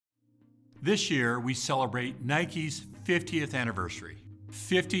This year, we celebrate Nike's 50th anniversary.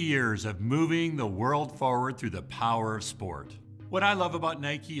 50 years of moving the world forward through the power of sport. What I love about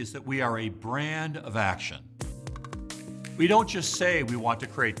Nike is that we are a brand of action. We don't just say we want to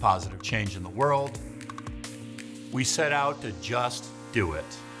create positive change in the world. We set out to just do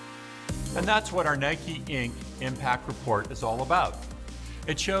it. And that's what our Nike Inc. Impact Report is all about.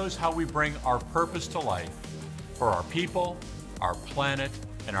 It shows how we bring our purpose to life for our people, our planet,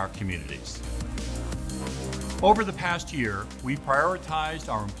 and our communities. Over the past year, we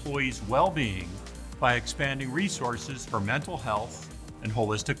prioritized our employees' well-being by expanding resources for mental health and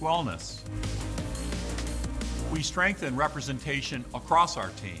holistic wellness. We strengthened representation across our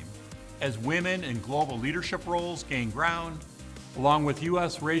team as women in global leadership roles gain ground, along with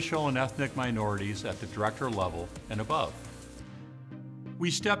U.S. racial and ethnic minorities at the director level and above. We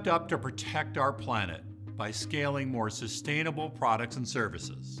stepped up to protect our planet by scaling more sustainable products and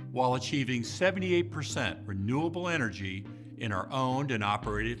services, while achieving 78% renewable energy in our owned and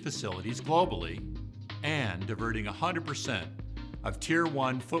operated facilities globally, and diverting 100% of Tier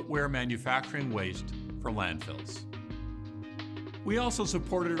 1 footwear manufacturing waste from landfills. We also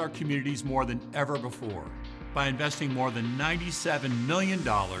supported our communities more than ever before by investing more than $97 million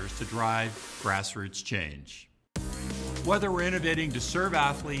to drive grassroots change. Whether we're innovating to serve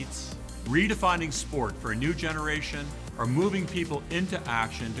athletes, redefining sport for a new generation, or moving people into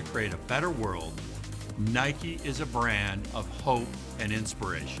action to create a better world, Nike is a brand of hope and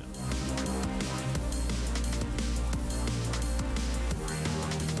inspiration.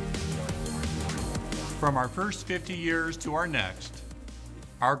 From our first 50 years to our next,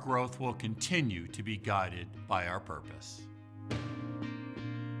 our growth will continue to be guided by our purpose.